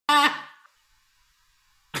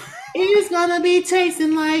gonna be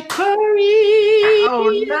tasting like curry. Oh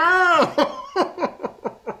no!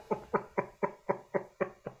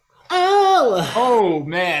 Oh, Oh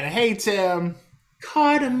man, hey Tim.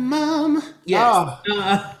 cardamom. Yes. Oh,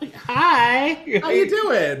 Hi. how you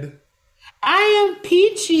doing? I am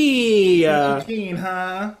Peachy. Peachy Keen,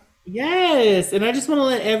 huh? Yes, and I just want to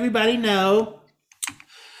let everybody know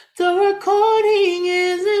the recording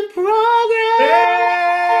is in progress.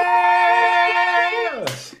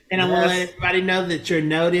 Yes. And I want to let Yes. everybody know that you're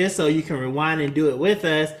noticed so you can rewind and do it with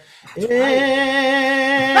us. That's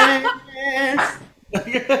right. Yes.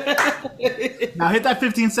 Now hit that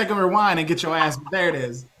 15-second rewind and get your ass. There it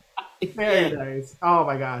is. Very Yeah, nice. Oh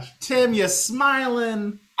my gosh. Tim, you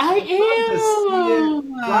smiling. I Love to see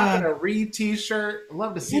it. Rocking am. a Reed t-shirt.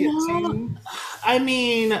 Love to You see it, know, team. I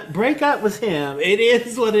mean, break up with him. It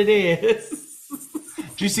is what it is.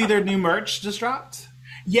 Did you see their new merch just dropped?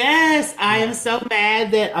 Yes, I am so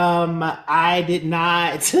mad that I did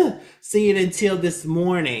not see it until this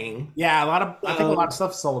morning. Yeah, I think a lot So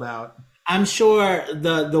of stuff sold out. I'm sure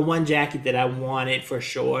the one jacket that I wanted for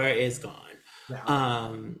sure is gone. Yeah.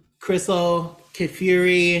 Crystal, Kid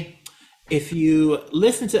Fury, if you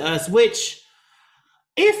listen to us, which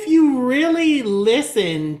if you really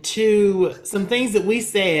listen to some things that we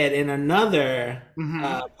said in another Hmm.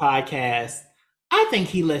 podcast, I think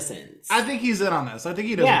he listens. I think he's in on this. I think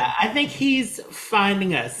he does. Yeah, I think he's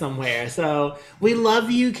finding us somewhere. So we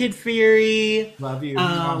love you, Kid Fury. Love you.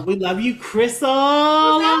 We love you, Crystal.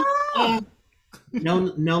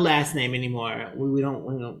 No last name anymore. We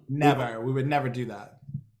don't. Never. We would never do that.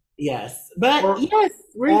 Yes, but Or yes,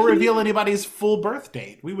 we're or here. reveal anybody's full birth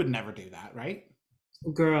date. We would never do that, right?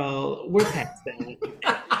 Girl, we're past that.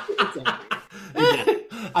 It's over. We're done.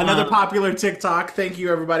 Another Um, popular TikTok. Thank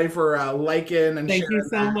you everybody for liking and Thank you sharing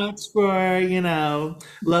so that. much for,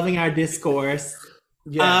 loving our discourse.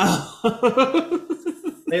 Yes, Uh,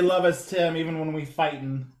 they love us, Tim, even when we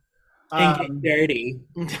fighting. and get Um, dirty.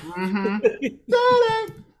 mhm.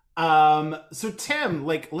 So Tim,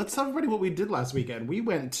 like, let's tell everybody what we did last weekend. We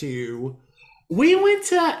went to We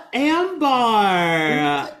went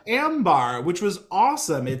Ambar. to Ambar, which was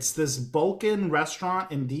awesome. It's this Balkan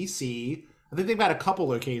restaurant in DC. I think they've got a couple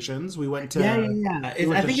locations. Yeah, yeah, yeah. We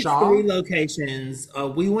went I to think it's Shaw. three locations.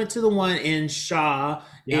 We went to the one in Shaw.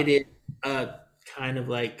 It Yep. is kind of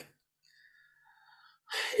like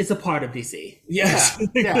it's a part of DC. Yeah, Yes.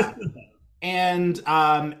 yeah. And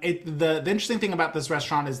the interesting thing about this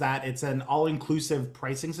restaurant is that it's an all-inclusive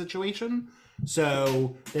pricing situation.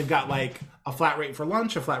 So they've got like a flat rate for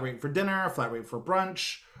lunch, a flat rate for dinner, a flat rate for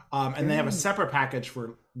brunch, and they have a separate package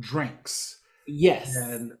for drinks. Yes.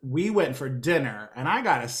 And we went for dinner, and I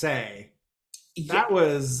gotta say, Yeah. it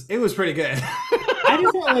was pretty good. I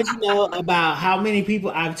just want to let you know about how many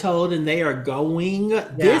people I've told and they are going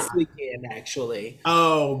this weekend, actually.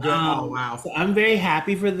 Oh, good. Oh, wow. So I'm very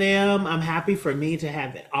happy for them. I'm happy for me to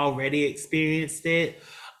have already experienced it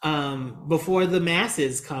before the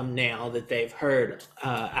masses come now that they've heard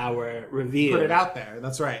our review. Put it out there.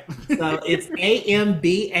 That's right. So it's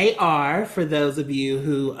AMBAR for those of you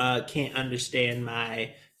who can't understand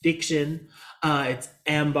my diction. It's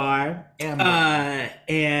Ambar, Amber.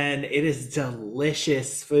 and it is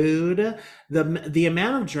delicious food. The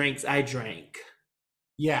amount of drinks I drank.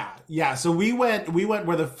 Yeah, yeah. So we went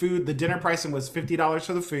where the dinner pricing was $50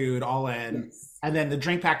 for the food all in, Yes. and then the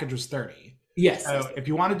drink package was 30. Yes. So if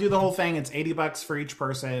you want to do the whole thing, it's $80 for each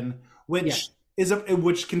person, Yeah.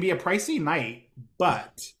 which can be a pricey night,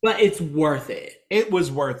 but But it's worth it it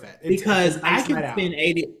was worth it. It's because a nice night out.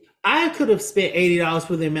 I could have spent $80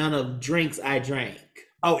 for the amount of drinks I drank.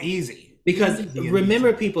 Oh, easy. Because Easy, remember,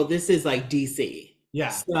 easy. people, this is like DC. Yeah,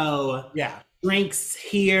 So yeah. drinks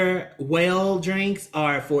here, whale drinks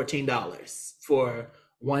are $14 for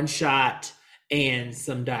one shot and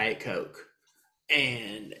some Diet Coke.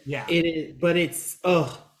 And Yeah. it is, but it's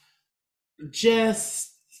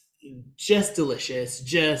just delicious,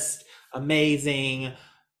 just amazing.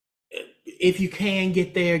 If you can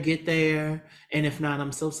get there, and if not,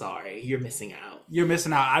 I'm so sorry. You're missing out. You're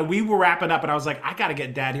missing out. We were wrapping up, and I was like, I gotta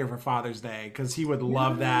get Dad here for Father's Day because he would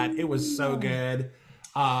love that. It was so good.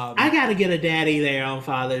 I gotta get a daddy there on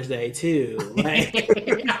Father's Day too. Like,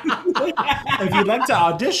 If you'd like to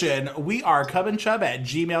audition, we are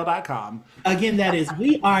cubandchub@gmail.com. again, that is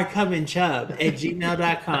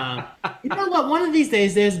wearecovingchub@gmail.com. You know what? One of these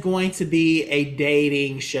days there's going to be a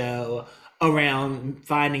dating show around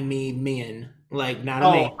finding me men. Like not a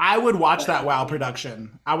man. Oh, I would watch that WoW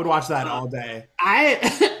production. I would watch that all day. I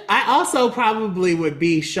I also probably would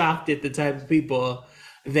be shocked at the type of people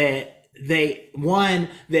that one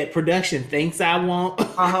that production thinks I want,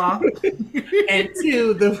 Uh-huh. and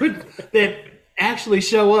two that actually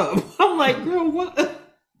show up. I'm like, girl, what?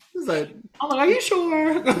 It's like, I'm like, are you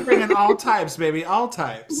sure? bringing all types, baby, all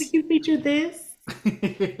types. You feature this?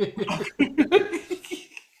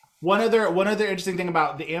 One other interesting thing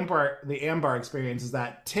about the Ambar experience is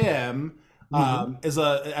that Tim is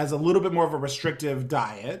has a little bit more of a restrictive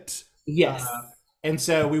diet. Yes. And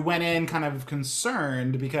so we went in kind of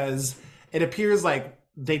concerned because it appears like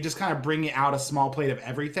they just kind of bring you out a small plate of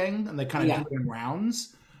everything and they kind of do it in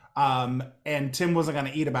rounds. And Tim wasn't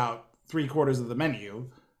going to eat about 3/4 of the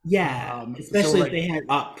menu. Yeah, especially if they had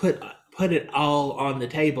put it all on the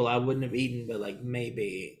table. I wouldn't have eaten, but like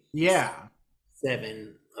maybe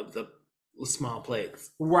 7 of the small plates.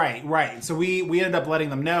 Right. So we ended up letting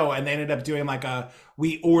them know, and they ended up doing like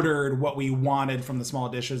we ordered what we wanted from the small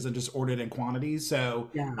dishes and just ordered in quantities. So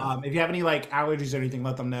if you have any like allergies or anything,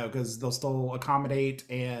 let them know because they'll still accommodate,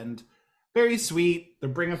 and very sweet. They're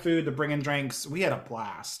bringing food, they're bringing drinks. We had a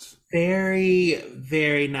blast. Very,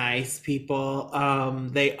 very nice people.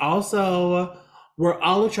 They also were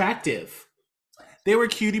all attractive. They were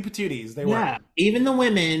cutie patooties. They were. Even the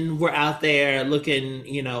women were out there looking,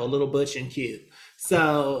 a little butch and cute.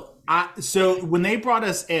 So when they brought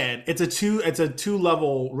us in, it's a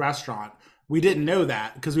 2-level restaurant. We didn't know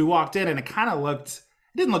that because we walked in and it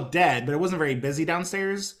didn't look dead, but it wasn't very busy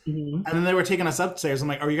downstairs. Mm-hmm. And then they were taking us upstairs. I'm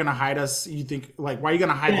like, are you gonna hide us? You think like, why are you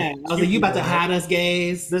gonna hide us? I was like, you about to hide us,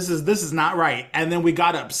 gays? This is not right. And then we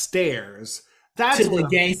got upstairs. That's to the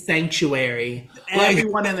gay sanctuary.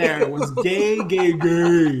 Everyone in there was gay.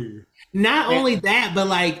 Not only that, but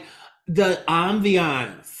like the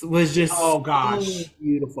ambiance was just so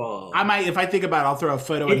beautiful. I might, if I think about it, I'll throw a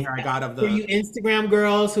photo in here I got of the. For you Instagram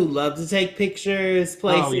girls who love to take pictures,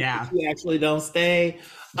 places you actually don't stay.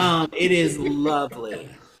 It is lovely. It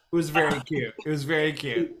was very cute. It was very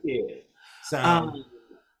cute. So,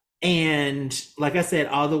 and like I said,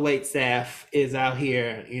 all the wait staff is out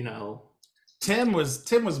here, Tim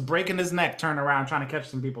was breaking his neck, turning around, trying to catch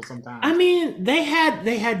some people sometimes. I mean, they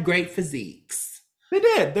had great physiques. They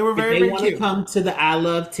did. They were very, very cute. If they want to come to the I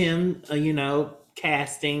Love Tim,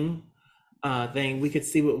 casting thing, we could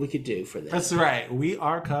see what we could do for them. That's right. We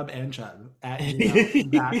are Cub and Chub at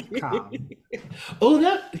email.com. Oh,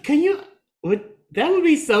 that would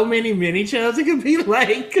be so many mini chubs. It could be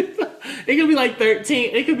like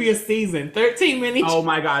 13. It could be a season. 13 mini chubs. Oh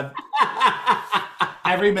my God.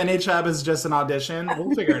 Every mini chub is just an audition.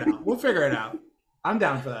 We'll figure it out. I'm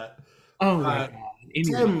down for that. Oh my God.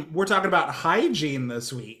 Anyway. Tim, we're talking about hygiene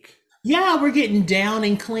this week. Yeah, we're getting down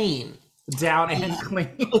and clean. Down and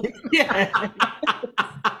clean. Yeah.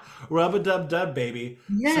 Rub-a-dub-dub, baby.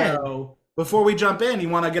 Yeah. So before we jump in, you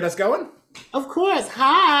want to get us going? Of course.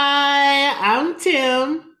 Hi, I'm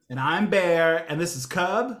Tim. And I'm Bear. And this is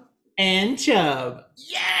Cub. And Chub.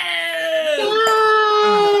 Yes!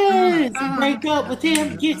 Break up with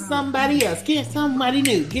him, get somebody else, get somebody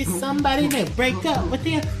new, get somebody new. Break up with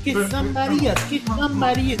him, get somebody else, get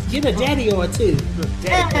somebody else. Get a daddy or two.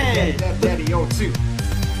 Daddy or two.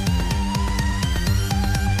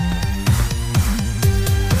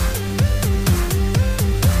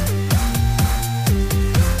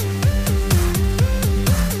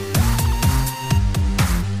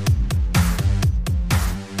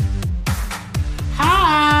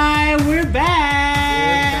 Hi, we're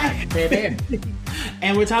back. Baby.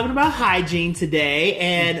 And we're talking about hygiene today.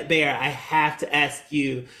 And Bear, I have to ask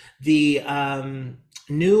you the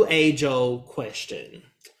new age-old question.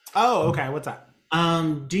 Oh, okay. What's that?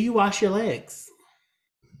 Do you wash your legs?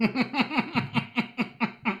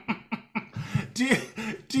 Do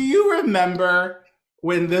you remember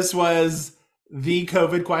when this was the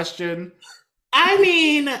COVID question? I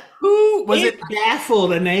mean, who was it?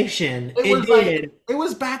 Baffled a nation. It did. It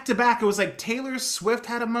was back to back. It was like Taylor Swift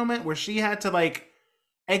had a moment where she had to like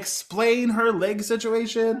explain her leg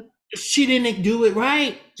situation. She didn't do it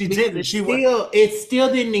right. She didn't. It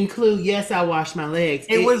still didn't include. Yes, I washed my legs.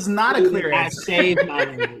 It was not a clear answer. I shaved my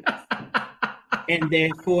legs, and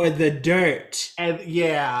therefore the dirt. And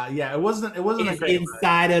it wasn't a great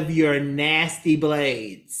inside of your nasty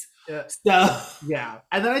blades. So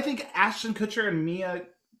and then I think Ashton Kutcher and Mila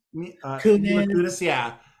Kunis,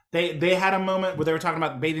 they had a moment where they were talking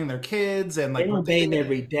about bathing their kids and like they don't bathe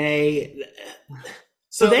every day.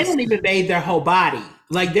 So they don't even bathe their whole body.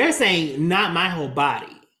 Like they're saying, not my whole body.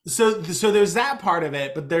 So there's that part of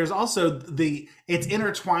it, but there's also it's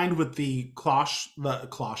intertwined with the cloche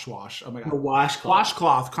wash. Oh my God, the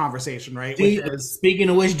washcloth conversation, right? Speaking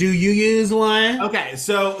of which, do you use one? Okay,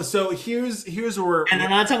 so here's where and I'm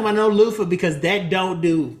not talking about no loofah because that don't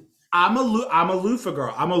do. I'm a loofah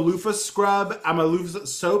girl. I'm a loofah scrub. I'm a loofah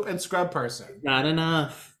soap and scrub person. Not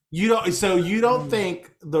enough. You don't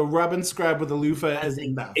think the rub and scrub with the loofah I is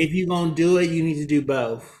think enough? if you're gonna do it, you need to do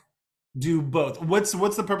both. Do both. What's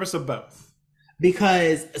the purpose of both?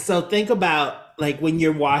 Because so think about like when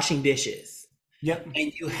you're washing dishes Yep.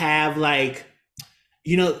 and you have like,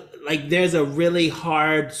 like there's a really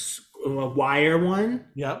hard wire one,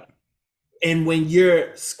 Yep. and when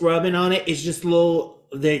you're scrubbing on it, it's just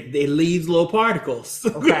they leaves little particles.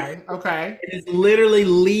 Okay. Okay. It's literally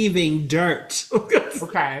leaving dirt. Okay.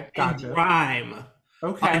 And Gotcha. grime on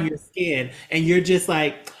Okay. your skin, and you're just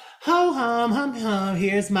like, ho hum hum hum.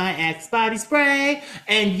 Here's my Axe body spray,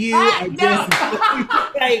 and you are No. just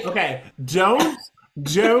like, Okay. Don't.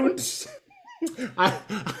 I,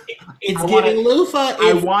 it's I want giving it- loofah.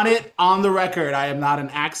 I want it on the record. I am not an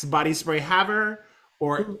Axe body spray haver,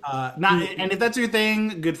 or not. And if that's your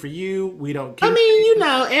thing, good for you. We don't. I mean,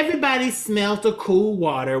 everybody smelled the cool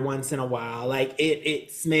water once in a while. Like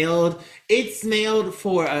it smelled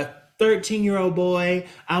for a 13-year-old boy.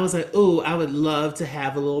 I was like, ooh, I would love to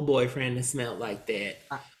have a little boyfriend that smelled like that.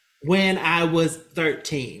 When I was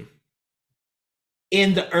 13,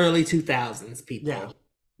 in the early 2000s, people.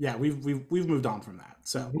 Yeah. We've moved on from that.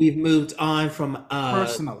 So We've moved on from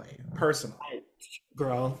personally,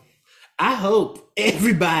 girl. I hope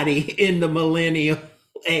everybody in the millennial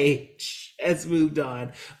age has moved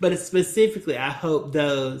on, but specifically, I hope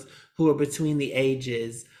those who are between the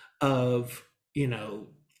ages of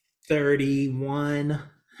 31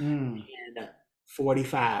 and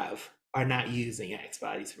 45 are not using Axe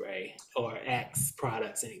body spray or Axe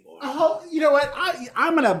products anymore. Oh, you know what?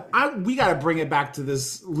 We gotta bring it back to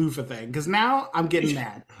this loofah thing because now I'm getting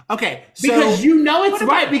mad. Okay, so Because it's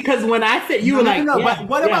right. Because when I said you were like, no, yeah,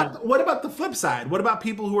 but what about the flip side? What about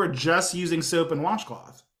people who are just using soap and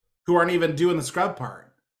washcloth, who aren't even doing the scrub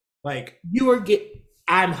part? Like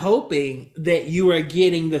I'm hoping that you are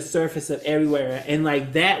getting the surface of everywhere, and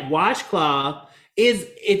like that washcloth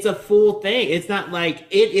it's a full thing. It's not like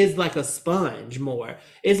it is like a sponge more.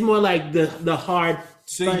 It's more like the hard.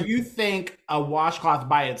 So sponge you think a washcloth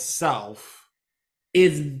by itself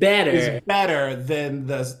is better than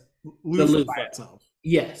the loofah by itself?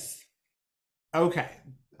 Yes. Okay.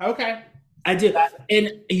 I do.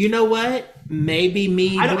 And you know what? Maybe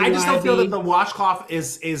me. I just don't feel that the washcloth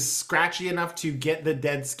is scratchy enough to get the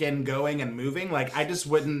dead skin going and moving. Like I just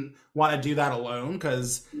wouldn't want to do that alone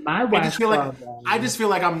because I just feel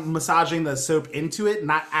like I'm massaging the soap into it,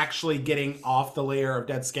 not actually getting off the layer of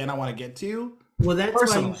dead skin I want to get to. Well, that's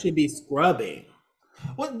why you should be scrubbing.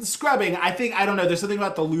 Well, scrubbing, I don't know. There's something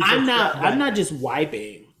about the loofah. I'm not just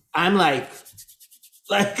wiping. I'm like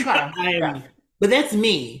but that's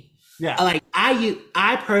me. Yeah. Like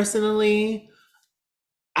I personally,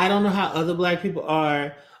 I don't know how other Black people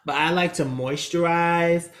are, but I like to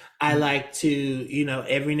moisturize. I like to,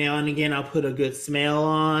 every now and again, I'll put a good smell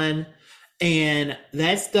on, and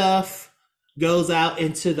that stuff goes out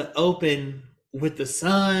into the open with the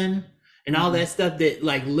sun and all that stuff that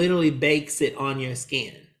like literally bakes it on your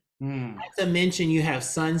skin. Not to mention you have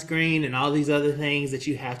sunscreen and all these other things that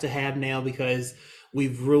you have to have now because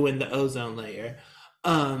we've ruined the ozone layer.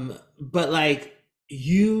 But like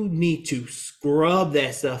you need to scrub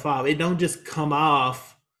that stuff off. It don't just come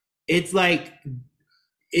off. It's like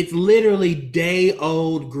it's literally day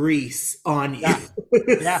old grease on you.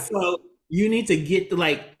 Yeah. So you need to get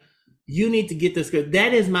this good.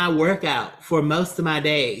 That is my workout for most of my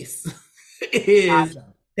days. Is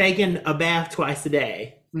taking a bath twice a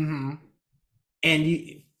day. Mm-hmm.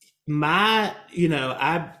 And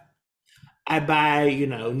I buy,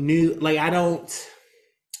 new, like I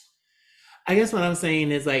guess what I'm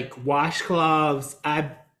saying is like washcloths,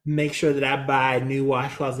 I make sure that I buy new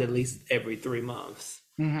washcloths at least every 3 months.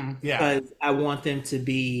 Mm-hmm. Yeah. Because I want them to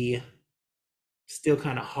be still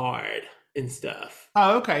kind of hard and stuff.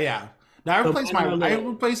 Oh, okay, yeah. Now I replace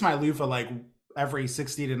my loofah like every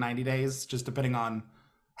 60 to 90 days, just depending on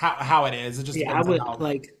how it is. It just I would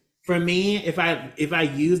like for me, if I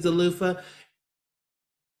use the loofah,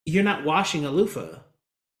 you're not washing a loofah.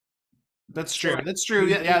 That's true. That's true.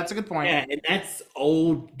 Yeah, that's a good point. Yeah, and that's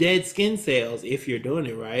old dead skin cells if you're doing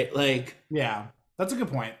it right. Like, yeah, that's a good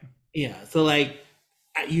point. Yeah, so like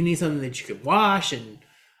you need something that you can wash and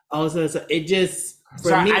all this other stuff. It just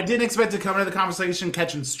me, I didn't expect to come into the conversation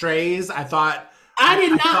catching strays. I thought I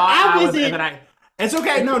did not. I wasn't. It's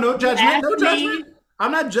okay. No judgment. No judgment.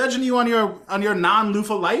 I'm not judging you on your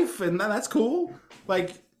non-loofah life, and that's cool.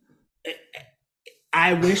 Like,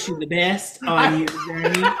 I wish you the best on your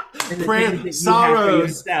journey.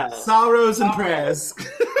 Sorrows and prayers.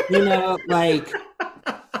 Like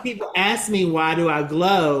people ask me, why do I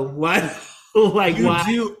glow? Why, like, You why,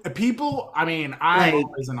 do people. I mean, I'm like,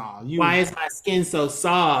 always in awe. why You, is my skin so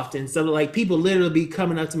soft? And so, like, people literally be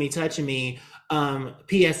coming up to me, touching me.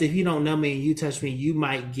 P.S. If you don't know me and you touch me, you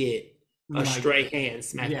might get a like, stray hand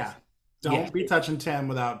smacked. yeah. Yeah, Don't be touching Tim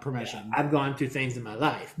without yeah, permission. I've gone through things in my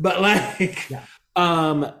life, but like, Yeah.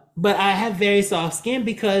 but I have very soft skin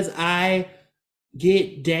because I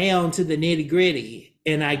get down to the nitty gritty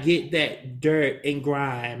and I get that dirt and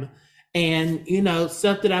grime and,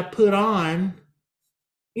 stuff that I put on,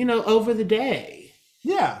 over the day.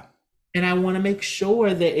 Yeah. And I want to make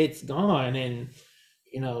sure that it's gone and,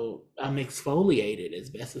 I'm exfoliated as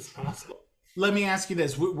best as possible. Let me ask you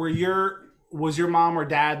this: was your mom or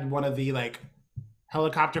dad one of the like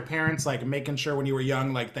helicopter parents, like making sure when you were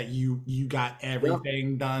young, like that you got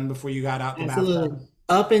everything done before you got out the Absolutely. bathtub?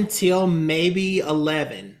 Up until maybe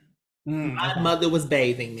 11, my Okay. mother was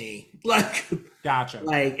bathing me. Gotcha.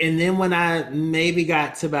 And then when I maybe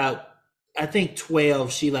got to about, I think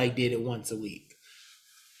 12, she like did it once a week.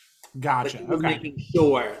 But Gotcha. she was Okay. making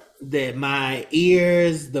sure that my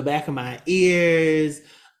ears, the back of my ears,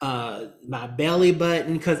 my belly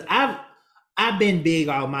button, because I've been big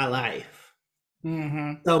all my life.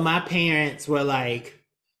 Mm-hmm. So my parents were like,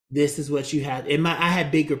 "This is what you have." And I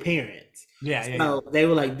had bigger parents, Yeah. Yeah. so they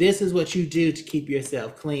were like, "This is what you do to keep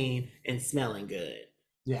yourself clean and smelling good."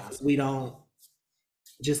 Yeah. We don't,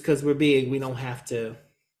 just because we're big, we don't have to,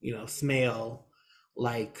 smell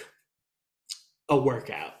like a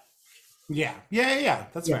workout. Yeah. Yeah. Yeah.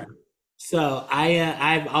 That's Yeah. fair. So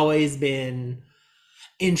I've always been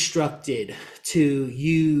instructed to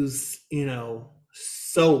use,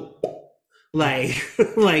 soap, like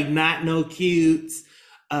like not no cutes,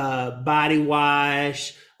 body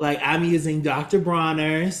wash. Like I'm using Dr.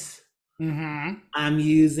 Bronner's. Mm-hmm. I'm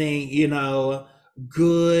using,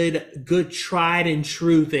 good tried and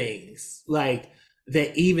true things like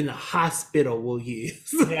that even the hospital will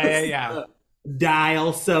use. Yeah. Yeah. Yeah.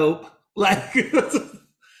 Dial soap, like,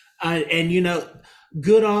 and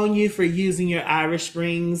good on you for using your Irish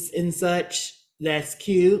Springs and such. That's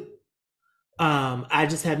cute. I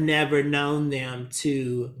just have never known them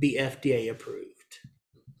to be FDA approved.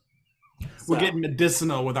 We're So, getting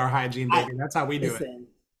medicinal with our hygiene, baby. That's how we do it. listen,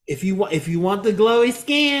 if you want the glowy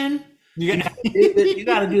skin, You you get.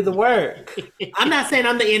 gotta do the work. I'm not saying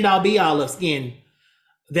I'm the end all be all of skin.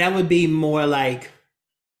 That would be more like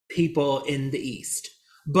people in the East.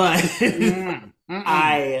 But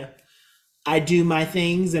I do my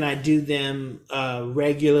things and I do them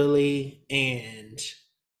regularly and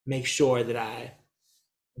make sure that I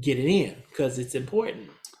get it in because it's important.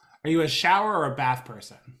 Are you a shower or a bath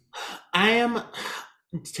person? I am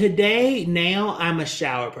now I'm a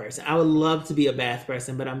shower person. I would love to be a bath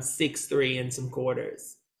person, but I'm 6'3" and some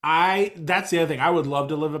quarters. That's the other thing. I would love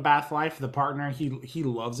to live a bath life. The partner, he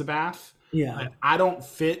loves a bath. Yeah. But I don't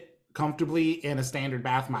fit comfortably in a standard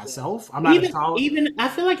bath myself. I'm not as tall. Even I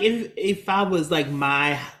feel like if I was like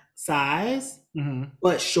my size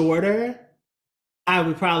but shorter, I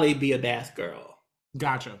would probably be a bath girl.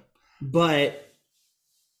 Gotcha. But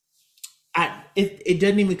it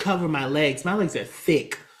doesn't even cover my legs. My legs are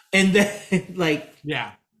thick, and then like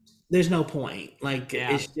Yeah. there's no point. Like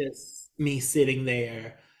Yeah. it's just me sitting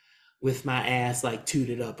there with my ass like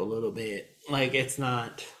tooted up a little bit. Like it's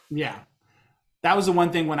not. Yeah. That was the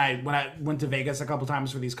one thing when I went to Vegas a couple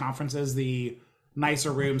times for these conferences. The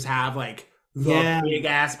nicer rooms have like the big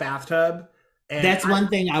ass bathtub. And that's one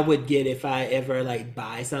thing I would get if I ever like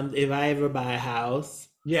buy something. If I ever buy a house,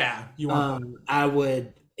 yeah, you want. I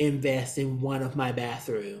would invest in one of my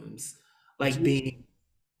bathrooms, like being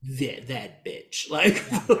that bitch. Like,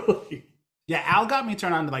 yeah, Al got me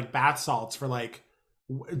turned on to like bath salts for like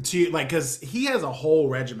because he has a whole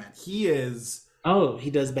regimen. He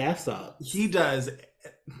does bath salts. He does.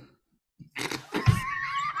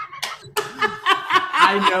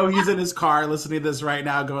 I know he's in his car listening to this right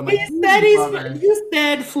now, going like, you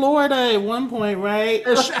said Florida at one point, right?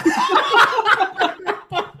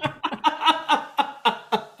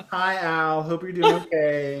 Hi, Al. Hope you're doing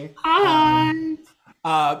okay. Hi.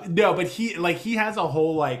 No, but he has a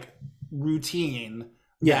whole like routine.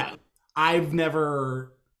 Yeah. I've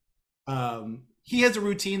never. He has a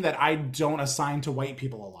routine that I don't assign to white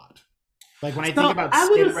people a lot. Like when I think about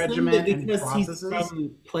skin regimen and processes, he's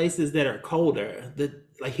from places that are colder, that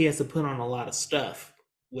like he has to put on a lot of stuff.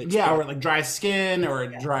 Or like dry skin or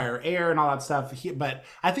drier air and all that stuff. But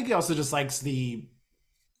I think he also just likes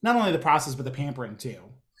not only the process but the pampering too.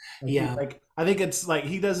 Like I think it's like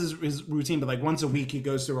he does his routine, but like once a week he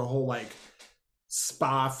goes through a whole like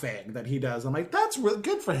spa thing that he does. I'm like, that's really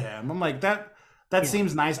good for him. I'm like That Yeah.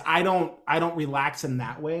 seems nice. I don't relax in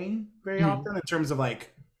that way very often in terms of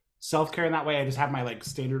like self-care in that way. I just have my like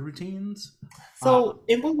standard routines. So,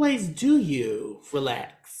 in what ways do you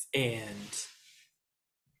relax and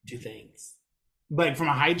do things? Like from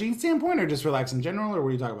a hygiene standpoint or just relax in general, or what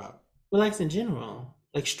are you talking about? Relax in general.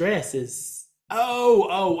 Like stress is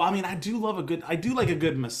Oh, I mean, I do like a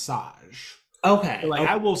good massage. So, okay. like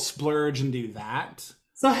Okay. I will splurge and do that.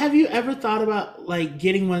 So, have you ever thought about like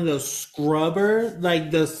getting one of those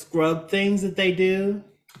like the scrub things that they do?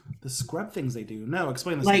 The scrub things they do. No,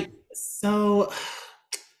 explain this to me. Like, so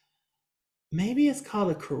maybe it's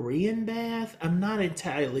called a Korean bath. I'm not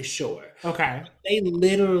entirely sure. Okay. They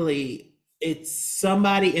literally, it's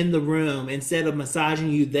somebody in the room. Instead of massaging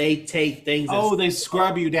you, they take things and Oh, they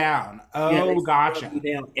scrub you down. yeah, they Oh, scrub you gotcha.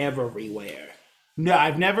 down everywhere. No,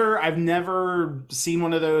 I've never seen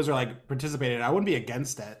one of those or like participated. I wouldn't be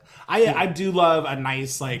against it. I Yeah. do love a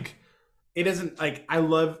nice like it isn't like I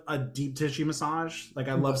love a deep tissue massage. Like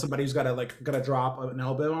I love somebody who's got to drop an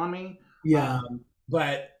elbow on me. Yeah.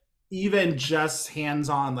 But even just hands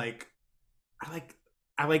on like I like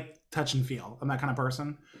I like touch and feel. I'm that kind of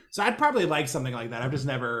person. So I'd probably like something like that. I've just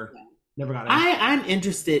never got into. I'm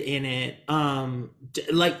interested in it.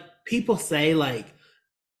 Like people say, like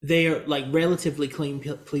they're like relatively clean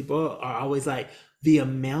people are always like the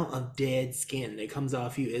amount of dead skin that comes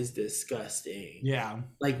off you is disgusting. Yeah.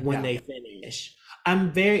 Like when Yeah. they finish,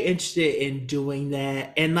 I'm very interested in doing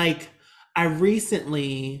that, and like I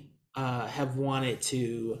recently have wanted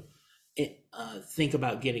to think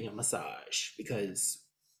about getting a massage because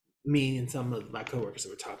me and some of my coworkers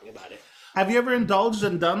were talking about it. Have you ever indulged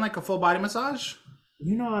and done like a full body massage?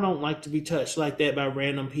 You know, I don't like to be touched like that by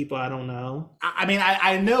random people I don't know. I mean,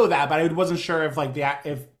 I know that, but I wasn't sure if like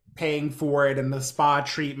if paying for it and the spa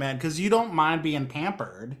treatment because you don't mind being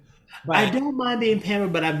pampered. I But don't mind being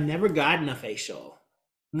pampered, but I've never gotten a facial.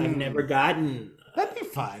 I've hmm, never gotten. that'd be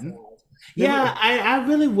fun. Yeah, I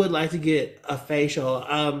really would like to get a facial.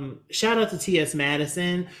 Shout out to T.S.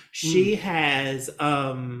 Madison. She has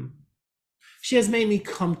made me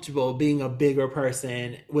comfortable being a bigger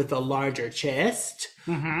person with a larger chest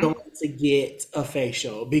Mm-hmm. going to get a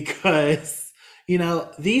facial because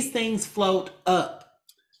these things float up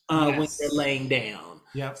when Yes. you're laying down.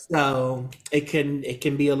 Yep. So it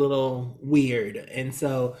can be a little weird. And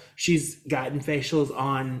so she's gotten facials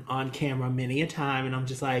on camera many a time and I'm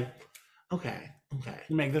just like, okay,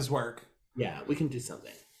 Make this work. yeah, we can do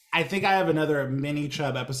something. I think I have another mini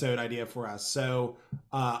chub episode idea for us. So,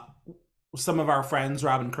 some of our friends,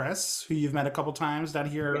 Rob and Chris, who you've met a couple times down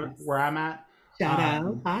here Yes. where I'm at. Shout out.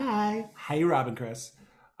 Um, Hi. Hi, Rob and Chris.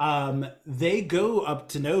 They go up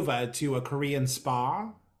to Nova to a Korean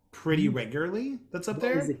spa pretty regularly. That's up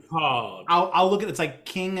What is there. it called? I'll look at it's like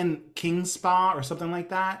King Spa or something like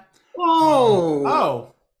that. Oh,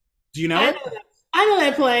 Oh, do you know I it? know that. I know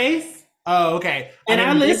that place, Oh, okay. and I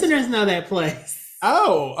our mean, listeners know that place.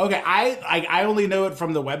 oh, okay. I only know it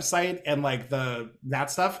from the website and like that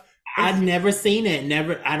stuff. I've never seen it.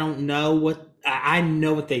 Never. I don't know what. I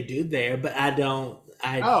know what they do there, but I don't.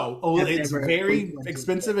 Oh, I've it's never very frequented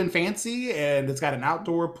expensive and fancy, and it's got an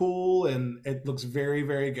outdoor pool, and it looks very,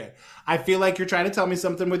 very good. I feel like you're trying to tell me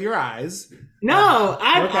something with your eyes. No,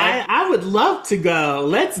 Okay. I would love to go.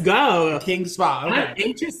 Let's go. King Spa. I'm Okay.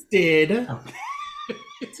 interested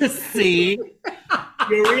to see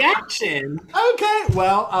your reaction. Okay.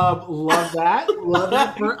 Well, love that. Love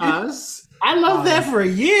that for us. I love that for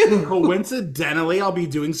you. Coincidentally, I'll be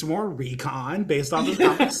doing some more recon based on this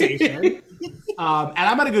conversation. And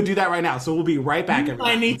I'm going to go do that right now. So we'll be right back. I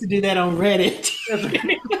Everybody. need to do that on Reddit.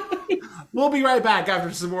 We'll be right back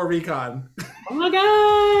after some more recon. Oh my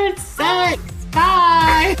God. Sex.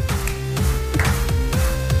 Bye.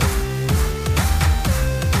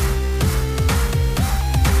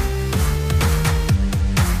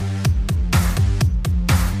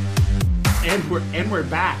 And we're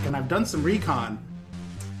back, and I've done some recon.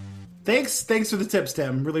 Thanks for the tips,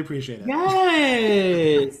 Tim. Really appreciate it.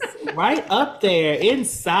 Yes. Right up there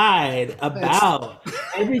inside about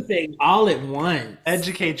everything all at once.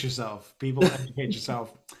 Educate yourself, people. Educate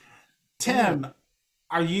yourself. Tim,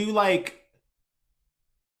 are you like?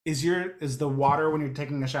 Is the water when you're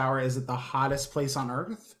taking a shower? Is it the hottest place on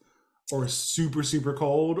earth, or super super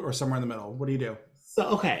cold, or somewhere in the middle? What do you do? So,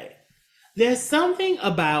 okay. There's something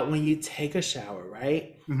about when you take a shower,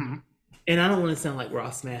 right? Mm-hmm. And I don't want to sound like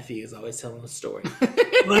Ross Matthews always telling a story.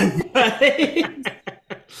 But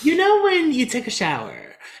you know when you take a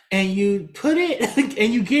shower and you put it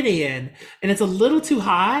and you get in and it's a little too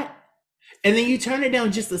hot and then you turn it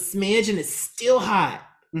down just a smidge and it's still hot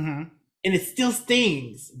Mm-hmm. and it still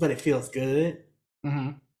stings, but it feels good.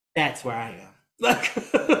 Mm-hmm. That's where I am.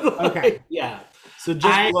 Okay. Yeah. So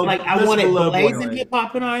just below, I just want it below blazing boiling. hip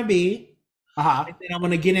hop and R&B, Uh-huh. and then I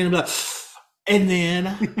want to get in and be like, and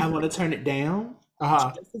then I want to turn it down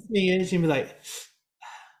Uh-huh. just a smidge and be like,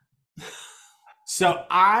 So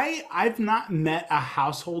I've not met a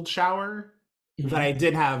household shower that I mhm.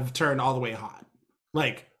 did have turned all the way hot.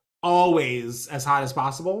 Like always as hot as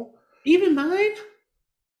possible. Even mine?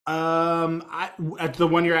 I at the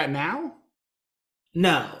one you're at now?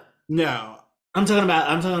 No. No. I'm talking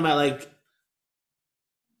about like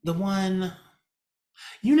the one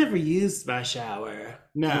you never used my shower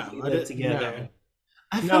when No. we I lived did together. no.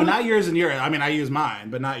 I No, felt like, not yours and yours. I mean, I use mine,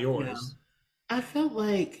 but not yeah. yours. I felt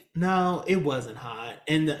like no, it wasn't hot,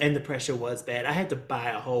 and the pressure was bad. I had to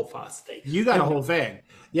buy a whole faucet thing. You got a whole thing.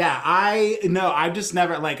 Yeah, I no, I've just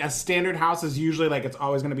never like a standard house is usually like it's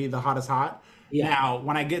always gonna be the hottest hot. Yeah, Now,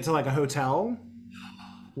 when I get to like a hotel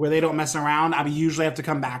where they don't mess around, I usually have to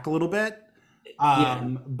come back a little bit. yeah.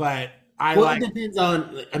 But I Well, it like depends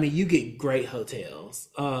on. I mean, you get great hotels.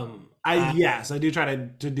 I yes, I do try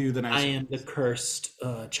to do the I nice am the cursed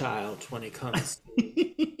child when it comes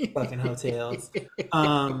to fucking hotels.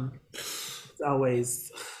 Um, it's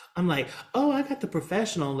always. I'm like, oh, I got the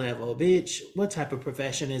professional level, bitch. What type of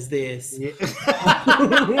profession is this? ones.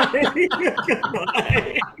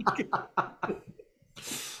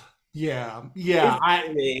 Yeah, yeah. It's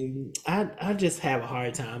giving. I just have a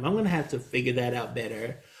hard time. I'm gonna have to figure that out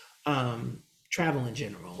better. Travel in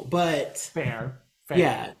general, but Fair, fair.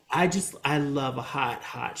 yeah, I love a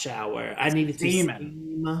hot shower. I needed to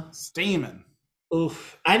Steaming, steam. steaming.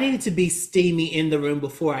 Oof, I needed to be steamy in the room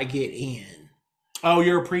before I get in. Oh,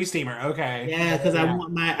 you're a pre-steamer. Okay. Yeah, Yeah, because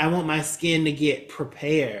yeah. I want my skin to get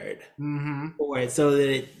prepared Mm-hmm. for it, so that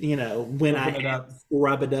it, when I Open it am up.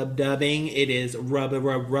 rub a dub dubbing, it is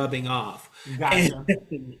rubbing off, and Gotcha.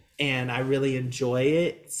 and I really enjoy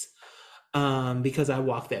it. Because I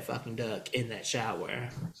walk that fucking duck in that shower.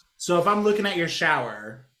 So if I'm looking at your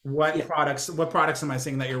shower, Yeah. what products am I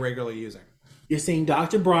seeing that you're regularly using? You're seeing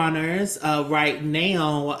Dr. Bronner's. Right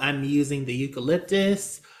now, I'm using the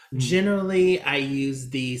eucalyptus. Mm. Generally, I use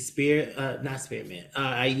the not spearmint.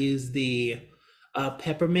 I use the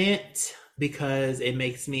peppermint because it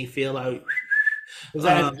makes me feel like Is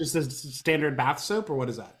that um, just a standard bath soap or what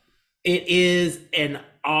is that? it is an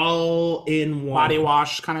all-in-one. Body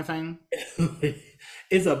wash kind of thing?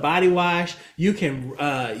 It's a body wash. You can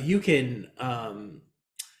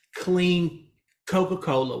clean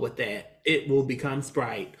Coca-Cola with that. It will become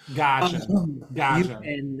Sprite. Gotcha. You Gotcha.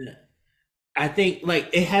 can, I think, like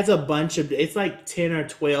it has a bunch of, it's like 10 or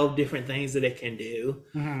 12 different things that it can do.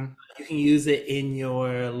 Mm-hmm. You can use it in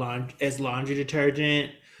your laundry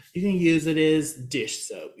detergent. You can use it as dish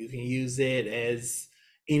soap. You can use it as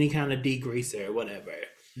any kind of degreaser or whatever.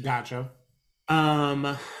 Gotcha. And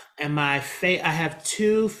I have I have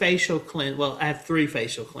three facial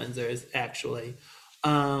cleansers actually.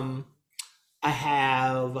 I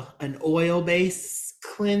have an oil-based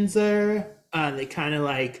cleanser that kind of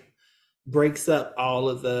like breaks up all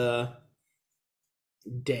of the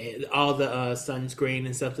sunscreen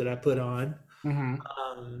and stuff that I put on.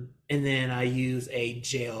 Mm-hmm. And then I use a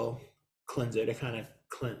gel cleanser to kind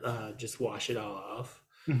of just wash it all off.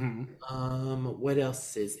 Mm-hmm. What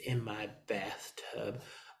else is in my bathtub?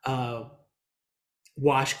 Uh,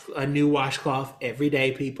 wash a new washcloth every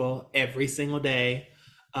day, people, every single day.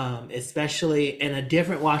 Especially and a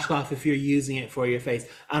different washcloth if you're using it for your face.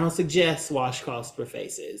 I don't suggest washcloths for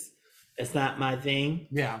faces. That's not my thing.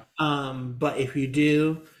 Yeah. But if you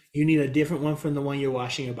do, you need a different one from the one you're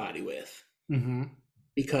washing your body with. Mm-hmm.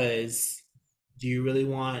 Because do you really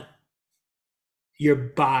want your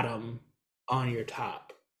bottom on your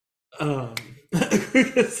top?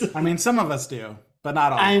 I mean, some of us do, but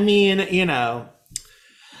not all. I mean,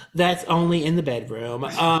 that's only in the bedroom.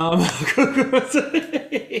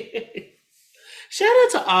 Shout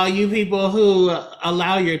out to all you people who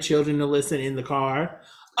allow your children to listen in the car.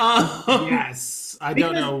 Yes. I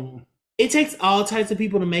don't know. It takes all types of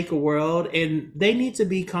people to make a world, and they need to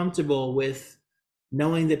be comfortable with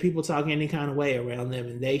knowing that people talk any kind of way around them,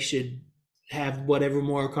 and they should have whatever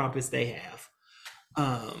moral compass they have.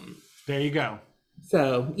 There you go.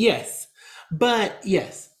 So yes, but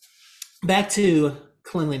yes, back to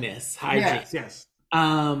cleanliness, hygiene. Yes, yes.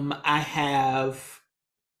 I have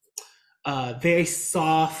very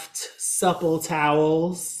soft, supple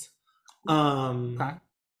towels. Okay.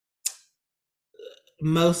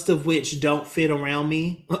 Most of which don't fit around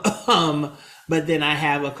me. But then I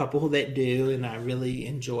have a couple that do, and I really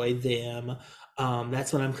enjoy them.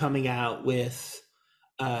 That's what I'm coming out with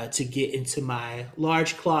to get into my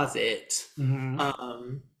large closet.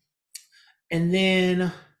 Mm-hmm. And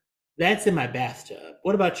then That's in my bathtub.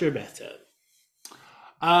 What about your bathtub?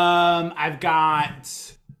 I've got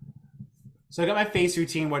so I got my face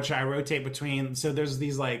routine, which I rotate between. So there's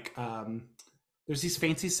these like there's these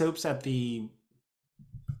fancy soaps at the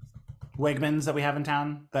Wegmans that we have in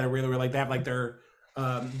town that are really like they have like their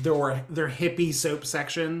hippie soap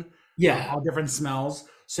section. Yeah. All different smells.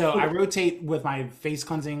 So I rotate with my face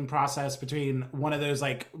cleansing process between one of those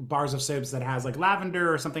like bars of soaps that has like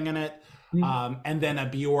lavender or something in it, and then a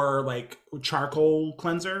Bior like charcoal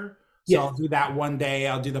cleanser. So I'll do that one day.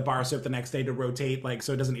 I'll do the bar soap the next day to rotate, like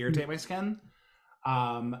so it doesn't irritate my skin.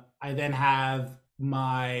 I then have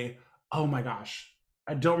my oh my gosh,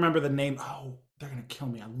 I don't remember the name. Oh, they're gonna kill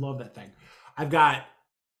me. I love that thing. I've got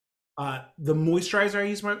the moisturizer I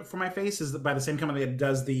use for my face is by the same company that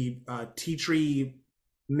does the tea tree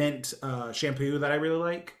mint shampoo that I really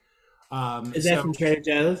like. Is that from Trader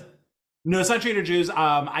Joe's? No, it's not Trader Joe's.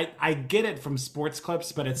 I get it from Sports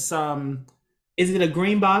Clips, but it's Is it a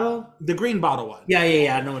green bottle? the green bottle one. Yeah.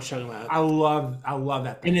 I know what you're talking about. I love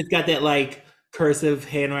that thing. And it's got that like cursive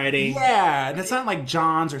handwriting. Yeah, and it's not like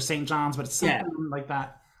John's or St. John's, but it's something like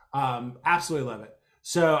that. Absolutely love it.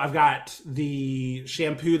 So I've got the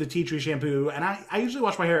shampoo, the tea tree shampoo, and I usually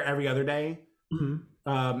wash my hair every other day.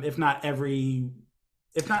 If not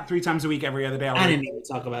 3 times a week, every other day. I didn't even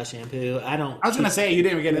talk about shampoo. I was gonna say you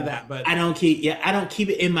didn't even get into that, but I don't keep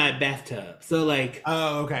it in my bathtub. So like,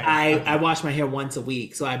 oh, okay. I wash my hair once a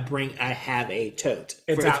week, so I have a tote.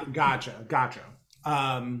 It's out. Gotcha.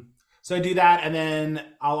 So I do that, and then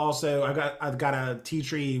I've got a tea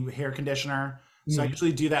tree hair conditioner. So I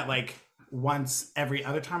usually do that like once every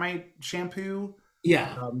other time I shampoo.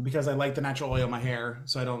 Yeah. Because I like the natural oil in my hair,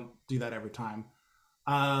 so I don't do that every time.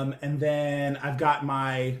 And then I've got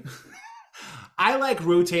my I like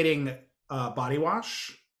rotating body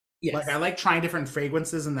wash. Yes. Like I like trying different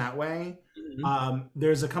fragrances in that way.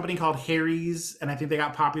 There's a company called Harry's, and I think they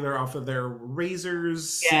got popular off of their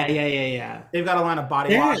razors. Yeah. They've got a line of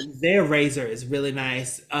body wash. Their razor is really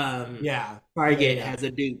nice. Target Yeah. has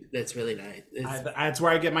a dupe that's really nice. That's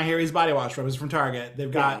where I get my Harry's body wash from. Is from Target.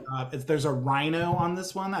 They've got there's a rhino on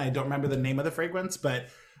this one. I don't remember the name of the fragrance, but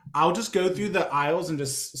I'll just go through the aisles and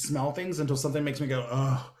just smell things until something makes me go,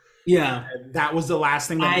 oh. Yeah. That was the last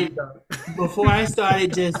thing that before I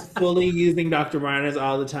started just fully using Dr. Bronner's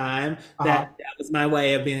all the time, that was my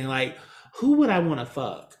way of being like, who would I want to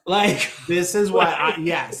fuck? Like, this is what I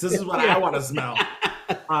want to smell.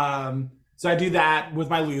 So I do that with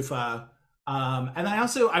my loofah. And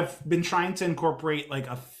I've been trying to incorporate like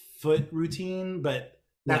a foot routine, but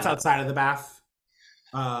that's outside of the bath.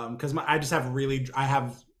 Because I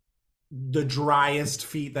have the driest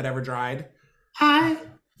feet that ever dried. Hi.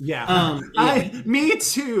 Yeah. Me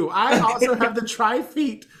too. I also have the dry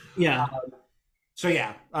feet. Yeah.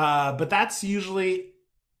 But that's usually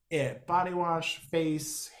it. Body wash,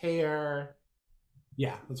 face, hair.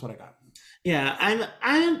 Yeah, that's what I got. Yeah,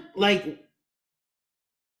 I'm like,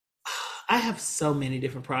 I have so many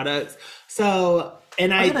different products. So,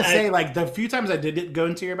 and I was gonna say, like, the few times I did go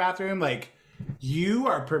into your bathroom, like, you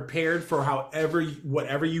are prepared for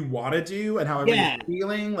whatever you want to do and however you're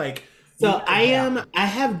feeling. Like, so I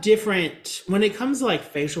have different, when it comes to like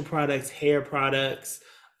facial products, hair products,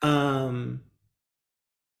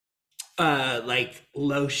 like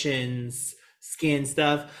lotions, skin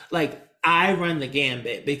stuff, like I run the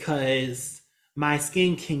gambit because my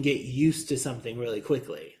skin can get used to something really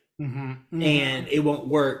quickly and it won't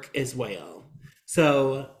work as well.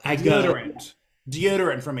 So I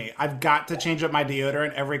Deodorant for me. I've got to change up my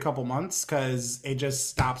deodorant every couple months because it just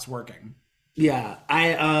stops working. Yeah,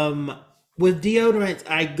 with deodorants,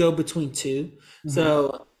 I go between two.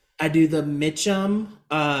 So I do the Mitchum.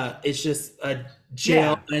 It's just a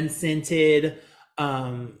gel, unscented,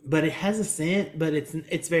 but it has a scent, but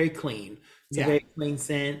it's very clean. It's a very clean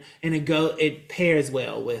scent, and it pairs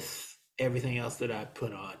well with everything else that I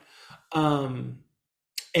put on.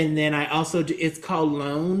 And then I also do. It's called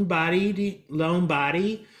Lone Body.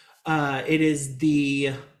 It is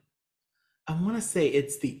I want to say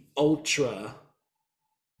it's the Ultra.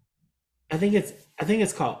 I think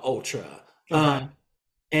it's called Ultra. Okay.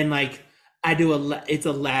 And like it's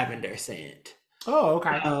a lavender scent. Oh,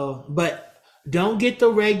 okay. But don't get the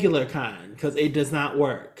regular kind because it does not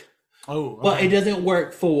work. Oh, okay. Well, it doesn't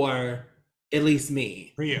work for at least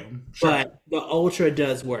me. For you. Sure. But the Ultra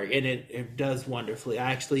does work and it does wonderfully.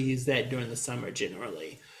 I actually use that during the summer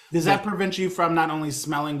generally. Does that prevent you from not only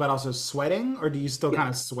smelling but also sweating, or do you still kind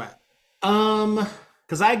of sweat?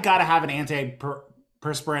 Because I gotta have an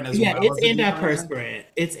perspirant as Yeah, well it's as a deodorizer? antiperspirant.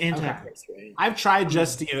 It's Okay. antiperspirant. I've tried Um,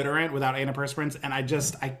 just deodorant without antiperspirants, and I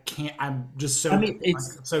can't. I'm just I soaking, mean, like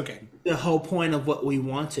it's soaking. the whole point of what we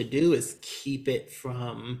want to do is keep it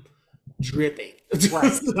from dripping. Right.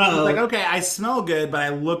 It's like, So okay, I smell good, but I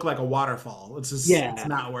look like a waterfall. It's yeah,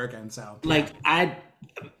 not working. So yeah, like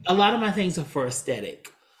a lot of my things are for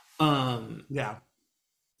aesthetic, um, yeah.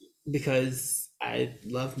 because I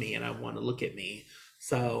love me and I want to look at me.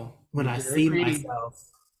 So when You're I very see pretty. myself,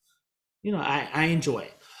 I enjoy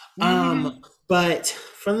it. Um, Hmm. but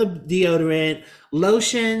from the deodorant,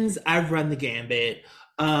 lotions, I've run the gambit.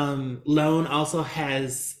 Lone also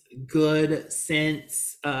has good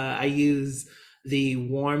scents. I use the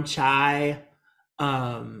warm chai,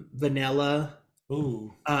 vanilla,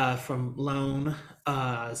 Ooh. from Lone.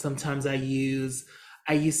 Sometimes I used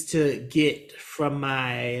to get from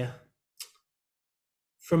my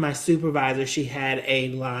supervisor, she had a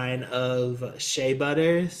line of shea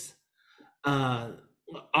butters. Uh,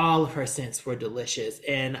 all of her scents were delicious,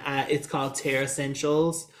 and it's called Terra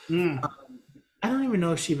Essentials. Mm. I don't even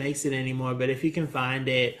know if she makes it anymore, but if you can find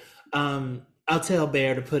it, I'll tell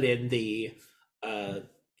Bear to put in the uh,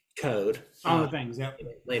 code All the things. Yep.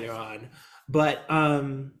 later on. But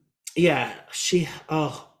yeah, she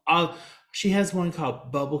has one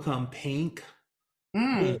called Bubblegum Pink.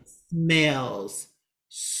 Mm. It smells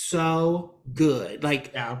so good.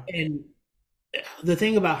 Like, Yeah. and the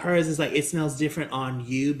thing about hers is like it smells different on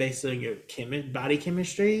you based on your body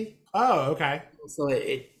chemistry. Oh, okay. So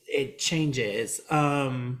it changes.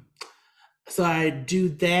 So I do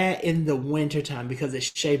that in the wintertime because the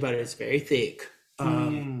shea butter is very thick.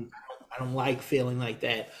 Mm. I don't like feeling like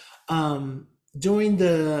that. During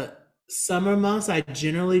the summer months, I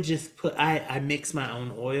generally just I mix my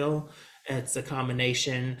own oil. It's a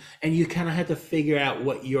combination, and you kind of have to figure out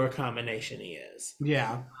what your combination is.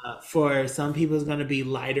 Yeah. For some people, it's going to be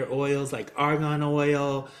lighter oils like argan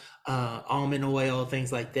oil, almond oil,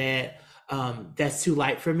 things like that. That's too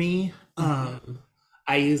light for me. Hmm.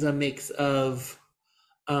 I use a mix of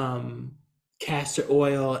um, castor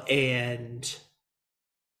oil and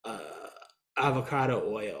uh, avocado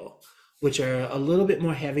oil, which are a little bit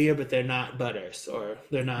more heavier, but they're not butters or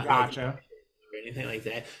they're not like Gotcha. or anything like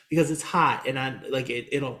that because it's hot and I like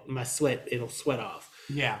it'll sweat off.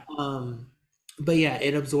 Yeah. Um, but yeah,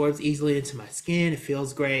 it absorbs easily into my skin. It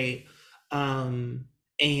feels great. Um,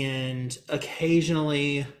 and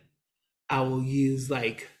occasionally I will use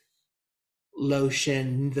like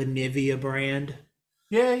lotion, the Nivea brand.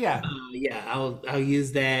 Yeah. Yeah. Yeah, I'll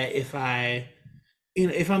use that if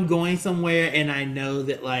if I'm going somewhere and I know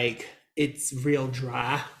that like it's real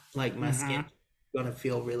dry, like my skin Hmm. gonna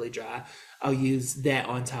feel really dry. I'll use that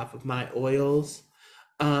on top of my oils.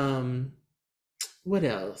 Um, what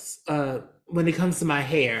else? When it comes to my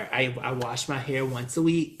hair, I wash my hair once a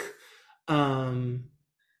week. Um,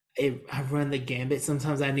 I run the gambit.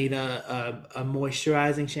 Sometimes I need a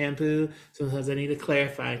moisturizing shampoo. Sometimes I need a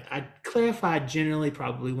clarifying. I clarify generally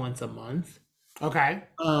probably once a month. Okay.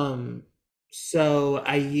 Um, so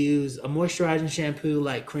I use a moisturizing shampoo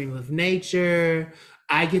like Cream of Nature.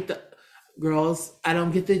 I get the girls, I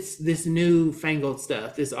don't get this new fangled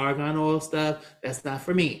stuff, this argan oil stuff. That's not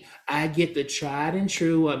for me. I get the tried and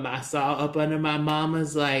true what I saw up under my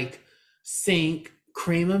mama's like sink,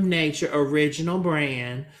 Cream of Nature original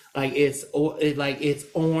brand. Like it's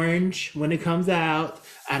orange when it comes out.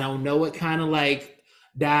 I don't know what kind of like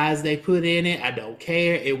dyes they put in it. I don't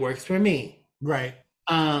care. It works for me. Right.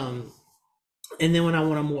 Um, and then when I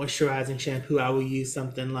want a moisturizing shampoo, I will use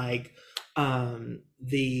something like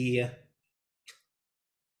the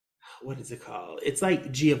what is it called? It's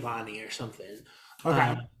like Giovanni or something. Okay.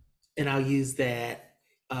 Um, and I'll use that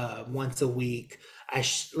once a week.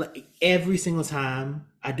 Like every single time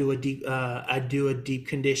I do a deep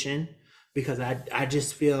condition because I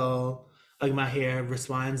just feel like my hair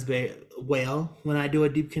responds very well when I do a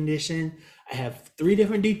deep condition. I have three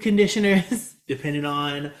different deep conditioners depending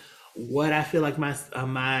on what I feel like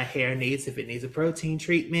my hair needs. If it needs a protein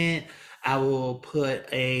treatment, I will put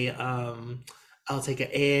I'll take an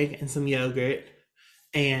egg and some yogurt,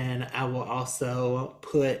 and I will also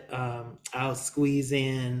I'll squeeze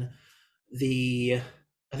in the,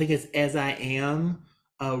 I think it's As I Am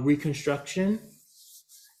reconstruction,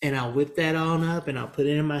 and I'll whip that on up and I'll put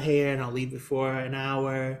it in my hair and I'll leave it for an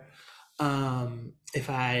hour. If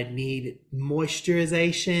I need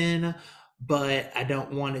moisturization, but I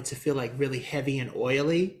don't want it to feel like really heavy and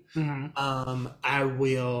oily, Hmm. I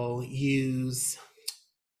will use,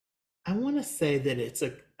 I want to say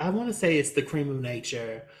that I want to say it's the Cream of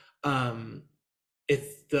Nature. Um,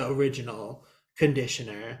 it's the original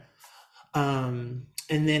conditioner.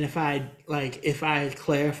 and then if I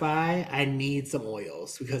clarify, I need some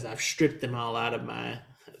oils because I've stripped them all out of my.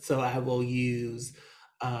 So I will use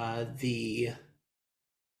the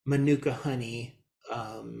Manuka honey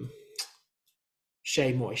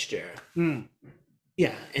Shea Moisture. Mm.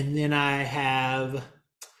 Yeah, and then I have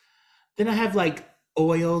like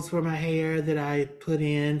oils for my hair that I put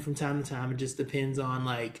in from time to time. It just depends on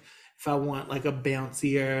like if I want like a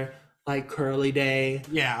bouncier, like curly day,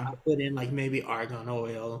 Yeah. I put in like maybe argan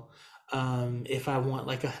oil. If I want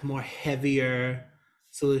like a more heavier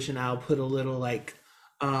solution, I'll put a little like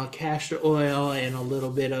castor oil and a little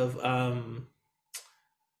bit of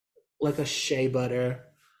like a shea butter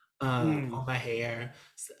on my hair.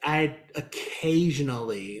 I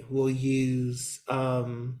occasionally will use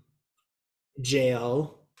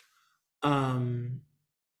gel,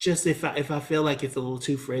 just if I feel like it's a little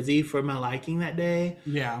too frizzy for my liking that day.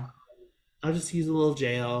 Yeah. I'll just use a little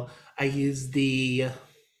gel. I use the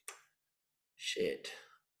shit.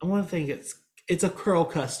 I want to think it's a curl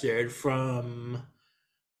custard from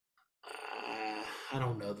I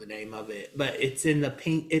don't know the name of it, but it's in the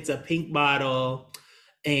pink. It's a pink bottle,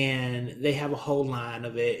 and they have a whole line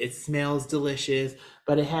of it. It smells delicious,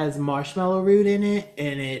 but it has marshmallow root in it,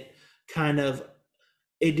 and it kind of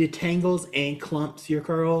it detangles and clumps your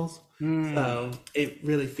curls. So it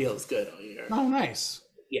really feels good on your. Oh, nice.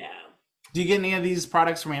 Yeah. Do you get any of these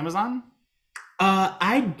products from Amazon?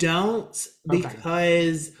 I don't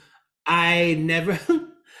because I never,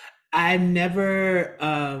 I never,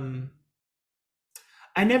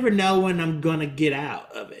 I never know when I'm gonna get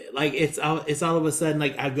out of it. Like it's all of a sudden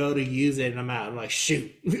like I go to use it and I'm out. I'm like shoot.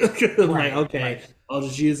 I'm like okay, I'll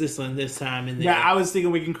just use this one this time. And then yeah, I was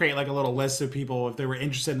thinking we can create like a little list of people if they were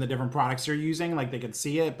interested in the different products you're using, like they could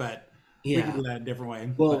see it, but we can do that a different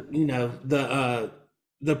way. Well, you know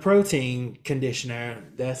the protein conditioner,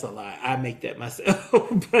 that's a lot. I make that myself,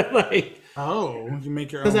 but like you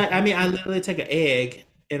make your own. Because I mean I literally take an egg.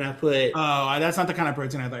 And I put that's not the kind of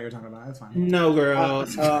protein I thought you were talking about. That's fine. No, girl.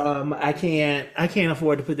 I can't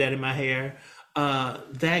afford to put that in my hair.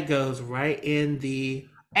 That goes right in the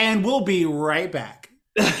And we'll be right back.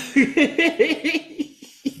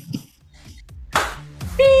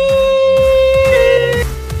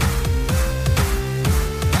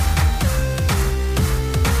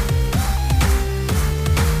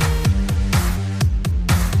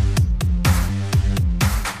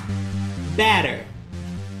 Batter.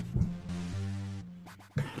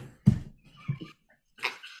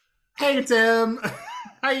 Hey Tim,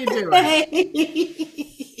 how you doing?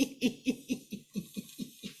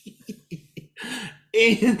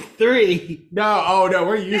 In 3. No,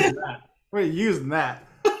 we're using that. We're using that.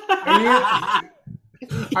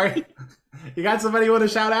 You got somebody you want to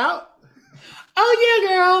shout out? Oh yeah,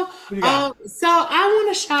 girl. So I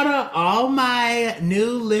want to shout out all my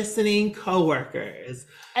new listening coworkers.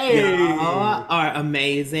 Hey, y'all are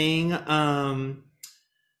amazing.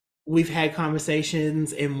 We've had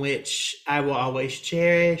conversations in which I will always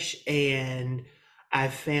cherish, and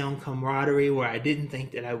I've found camaraderie where I didn't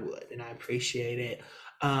think that I would, and I appreciate it.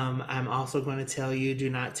 I'm also going to tell you, do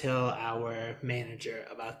not tell our manager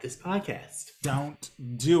about this podcast. Don't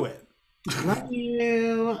do it. Love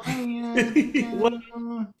you. What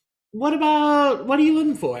are you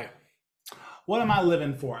living for? What am I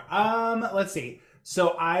living for? Let's see.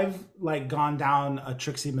 So I've like gone down a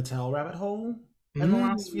Trixie Mattel rabbit hole in the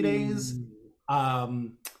last few days. I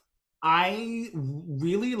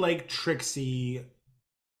really like Trixie.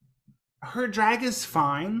 Her drag is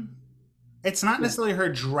fine. It's not necessarily her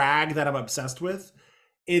drag that I'm obsessed with.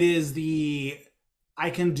 It is the I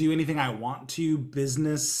can do anything I want to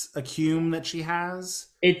business acumen that she has.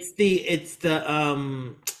 It's the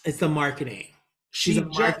marketing. She's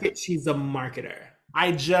a marketer.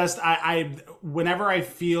 I whenever I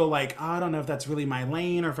feel like, I don't know if that's really my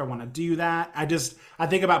lane or if I want to do that, I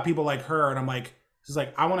think about people like her and I'm like, she's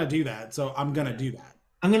like, I want to do that, so I'm gonna do that.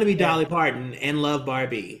 I'm gonna be Dolly Parton and love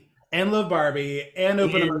Barbie. And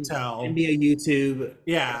open a motel. And be a YouTube.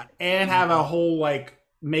 Yeah. And have a whole like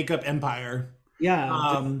makeup empire.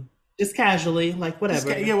 Yeah. Just casually, like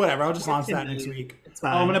whatever. Whatever. I'll just launch that next week. It's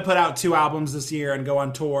fine. I'm gonna put out 2 albums this year and go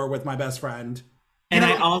on tour with my best friend. And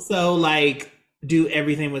I also like do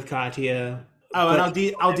everything with Katya. Oh, and I'll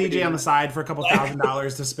DJ on the side for a couple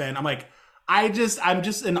 $1,000 to spend. I'm like, I'm just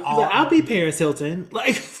in awe. I'll be Paris Hilton.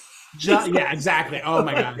 Like yeah, exactly. Oh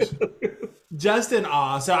my gosh. Just in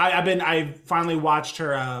awe. So I finally watched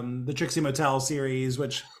her the Trixie Motel series,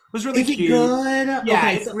 which was really cute. Good? Yeah,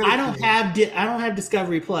 okay, so really I don't have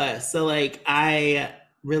Discovery Plus, so like I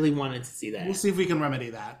really wanted to see We'll that. see if we can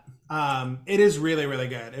remedy that. It is really, really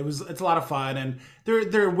good. It's a lot of fun, and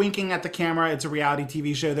they're winking at the camera. It's a reality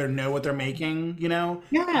TV show. They know what they're making, you know.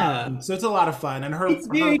 Yeah. So it's a lot of fun. And It's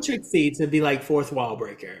her very tricksy to be like fourth wall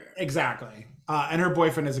breaker. exactly. And her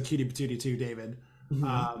boyfriend is a cutie patootie too, David.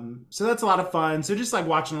 Mhm. So that's a lot of fun. So just like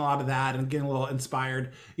watching a lot of that and getting a little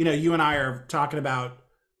inspired. You know, you and I are talking about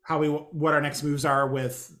what our next moves are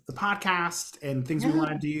with the podcast and things we Yeah.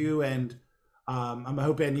 want to do, and I'm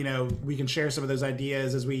hoping, you know, we can share some of those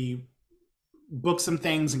ideas as we book some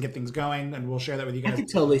things and get things going, and we'll share that with you I guys. could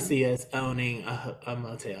totally see us owning a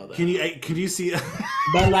motel though. Can you see?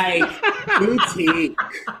 But like boutique,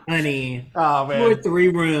 honey. Oh 2 or man, 3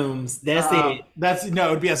 rooms. That's it. that's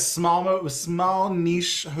no. It'd be a small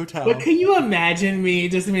niche hotel. But can you imagine me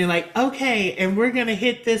just being like, okay, and we're gonna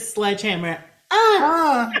hit this sledgehammer.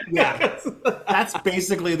 Yeah, that's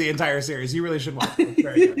basically the entire series. You really should watch it.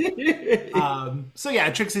 Very good. So yeah,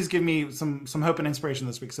 Trixie's given me some hope and inspiration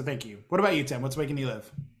this week. So thank you. What about you, Tim? What's making you live?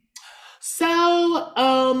 So,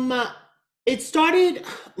 it started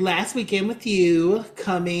last weekend with you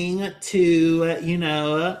coming to,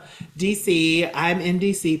 DC. I'm in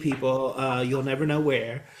DC, people. You'll never know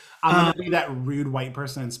where. I'm gonna be that rude white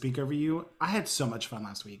person and speak over you. I had so much fun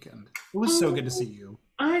last weekend. It was so good to see you.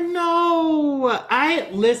 I know.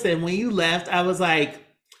 Listen, when you left, I was like,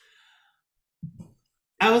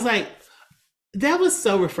 that was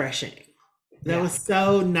so refreshing. That Yeah. was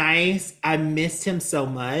so nice. I missed him so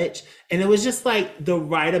much. And it was just like the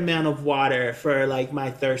right amount of water for like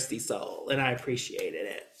my thirsty soul. And I appreciated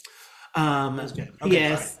it. That's good. Okay,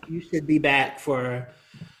 Yes, you should be back for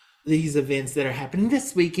these events that are happening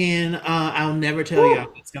this weekend. I'll never tell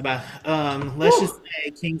y'all what's about. Let's just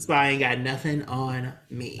say King Spy ain't got nothing on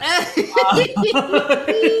me.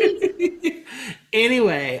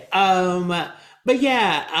 Anyway, but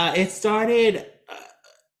yeah, it started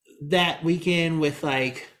that weekend with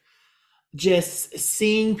like just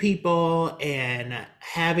seeing people and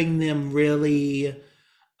having them really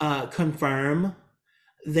confirm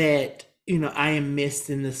that I am missed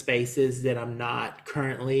in the spaces that I'm not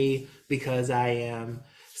currently because I am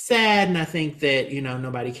sad, and I think that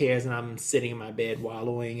nobody cares, and I'm sitting in my bed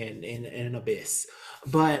wallowing in an abyss.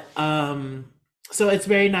 But so it's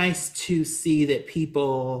very nice to see that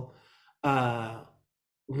people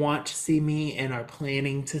want to see me and are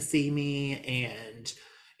planning to see me,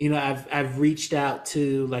 and I've reached out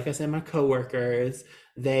to, like I said, my coworkers.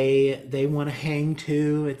 They want to hang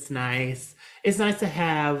too. It's nice to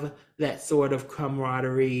have that sort of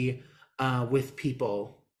camaraderie with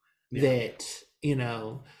people. Yeah. That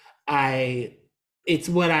it's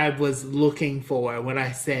what I was looking for when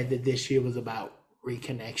I said that this year was about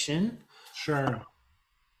reconnection. Sure.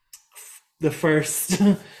 The first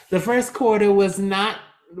the first quarter was not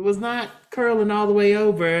curling all the way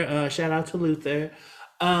over. Shout out to Luther.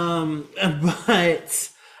 But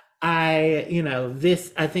I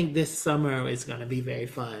think this summer is going to be very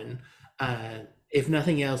fun. If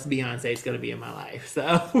nothing else, Beyonce is going to be in my life.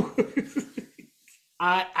 So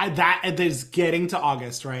that is getting to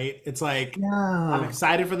August, right? It's like I'm yeah.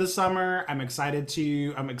 excited for the summer. I'm excited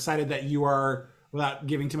that you are, without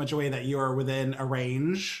giving too much away, that you are within a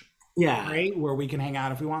range, Yeah. right, where we can hang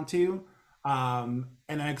out if we want to. And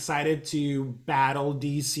I'm excited to battle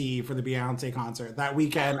DC for the Beyonce concert that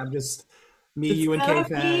weekend. I'm just me, you, and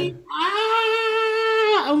K-Fed.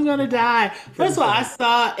 I'm gonna die. First of all, I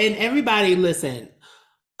saw, and everybody listen,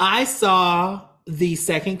 I saw the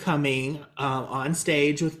second coming on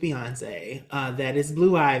stage with Beyonce. That is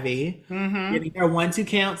Blue Ivy getting her 1-2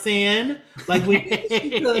 counts in, like we could.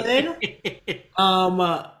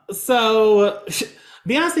 So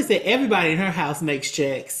Beyonce said everybody in her house makes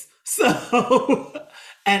checks. So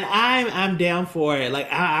and I'm down for it. Like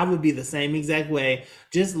I would be the same exact way.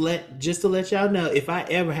 Just to let y'all know, if I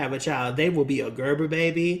ever have a child, they will be a Gerber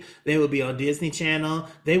baby. They will be on Disney Channel.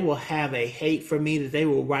 They will have a hate for me that they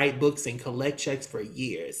will write books and collect checks for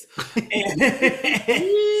years.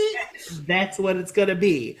 That's what it's gonna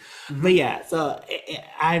be. But yeah, so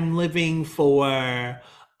I'm living for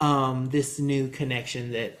this new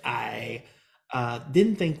connection that I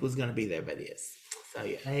didn't think was gonna be there, but is. So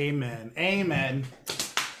yeah. Amen.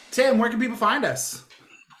 Tim, where can people find us?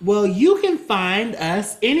 Well, you can find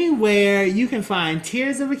us anywhere you can find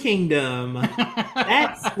Tears of a Kingdom.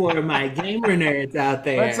 That's for my gamer nerds out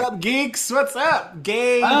there. What's up, geeks? What's up,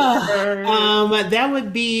 gamers? That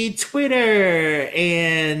would be Twitter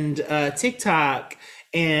and TikTok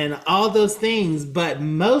and all those things, but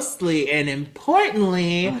mostly and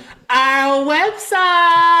importantly, our website.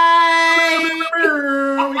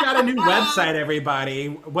 We got a new website, everybody.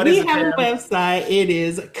 What We is it, have a Tim? website. It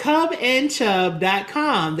is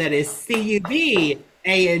cubandchub.com. That is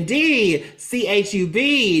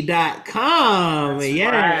CUBANDCHUB.com. Yeah.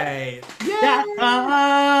 Right.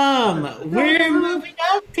 .com. We're moving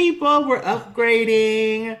up, people. We're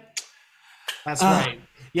upgrading. That's right.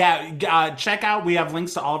 Yeah, check out. We have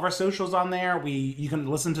links to all of our socials on there. You can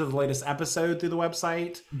listen to the latest episode through the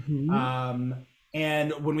website.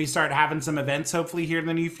 And when we start having some events, hopefully here in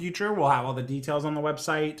the near future, we'll have all the details on the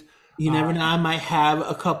website. You never know. I might have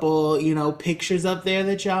a couple, pictures up there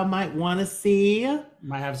that y'all might want to see.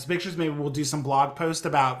 Might have some pictures. Maybe we'll do some blog posts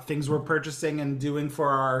about things we're purchasing and doing for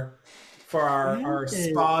our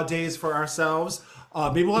spa days for ourselves.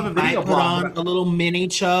 Maybe we'll have a video I put on a little mini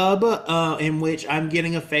chub in which I'm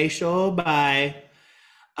getting a facial by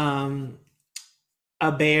a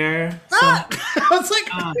bear. I was like,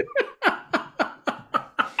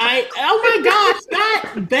 Oh my gosh,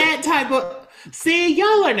 that type of. See,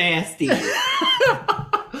 y'all are nasty.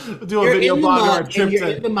 do a video blog or a trip you're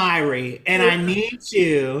in the Myri, and I need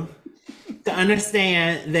you to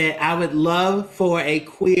understand that I would love for a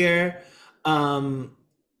queer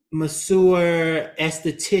masseur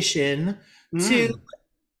esthetician to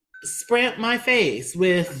spray my face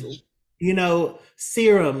with,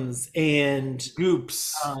 serums and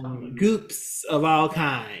goops of all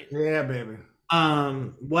kinds. Yeah, baby.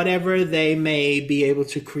 Whatever they may be able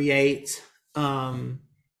to create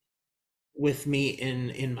with me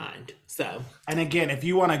in mind. So, and again, if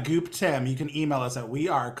you want to goop Tim, you can email us at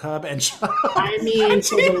wearecubandchub. I mean,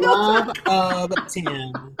 for the love of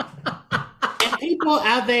Tim. And people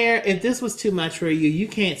out there, if this was too much for you, you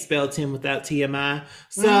can't spell Tim without TMI.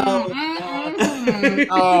 So,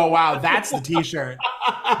 oh wow, that's the t-shirt.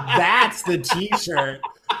 That's the t-shirt.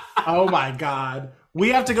 Oh my God. We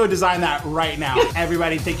have to go design that right now.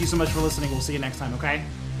 Everybody, thank you so much for listening. We'll see you next time, okay?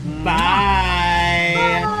 Bye.